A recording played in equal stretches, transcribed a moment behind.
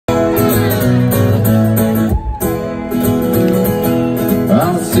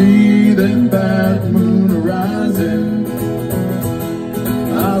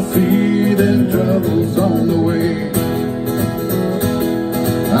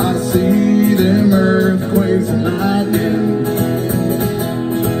I see them earthquakes and lightning,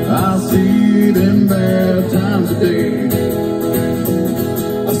 I see them bad times a day.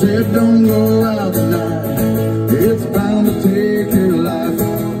 I said don't go out tonight, it's bound to take your life.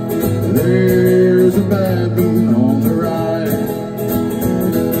 There's a bad moon on the rise.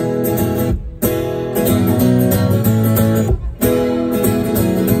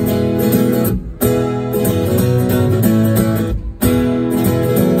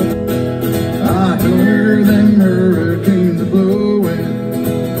 I hear them hurricanes blowing,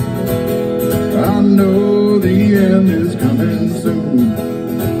 I know the end is coming soon.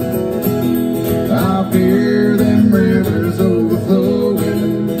 I fear them rivers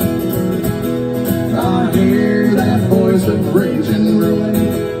overflowing, I hear that voice of raging ruin.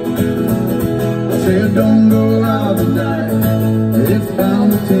 I said don't go out tonight, it's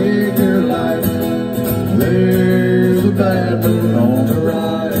bound to take your life. There's a bad moon on the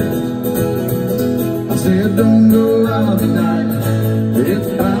rise. I said don't go out tonight, it's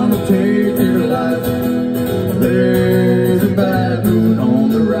bound to take your life. There's a bad moon on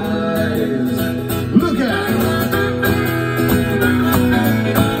the rise. Look out!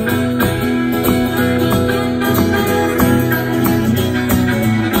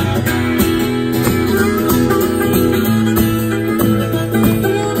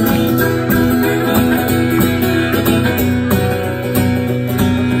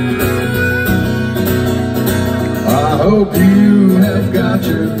 I hope you have got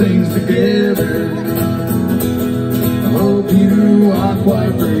your things together. I hope you are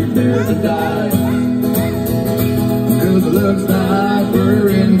quite prepared to die. 'Cause it looks like we're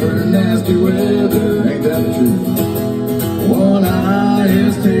in for nasty weather. Ain't that the truth? One eye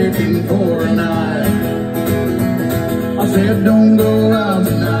is taken for an eye. I said don't go out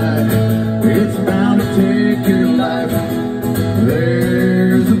tonight, it's bound to take your life.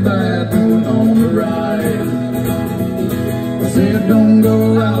 There's a bad moon on the rise. I said don't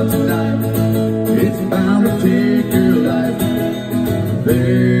go out tonight, it's bound to take your life.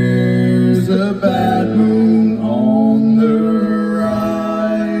 There's a bad moon on the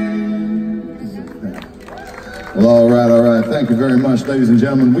rise. Well, all right. Thank you very much, ladies and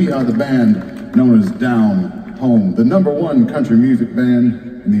gentlemen. We are the band known as Down Home, the #1 country music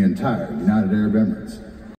band in the entire United Arab Emirates.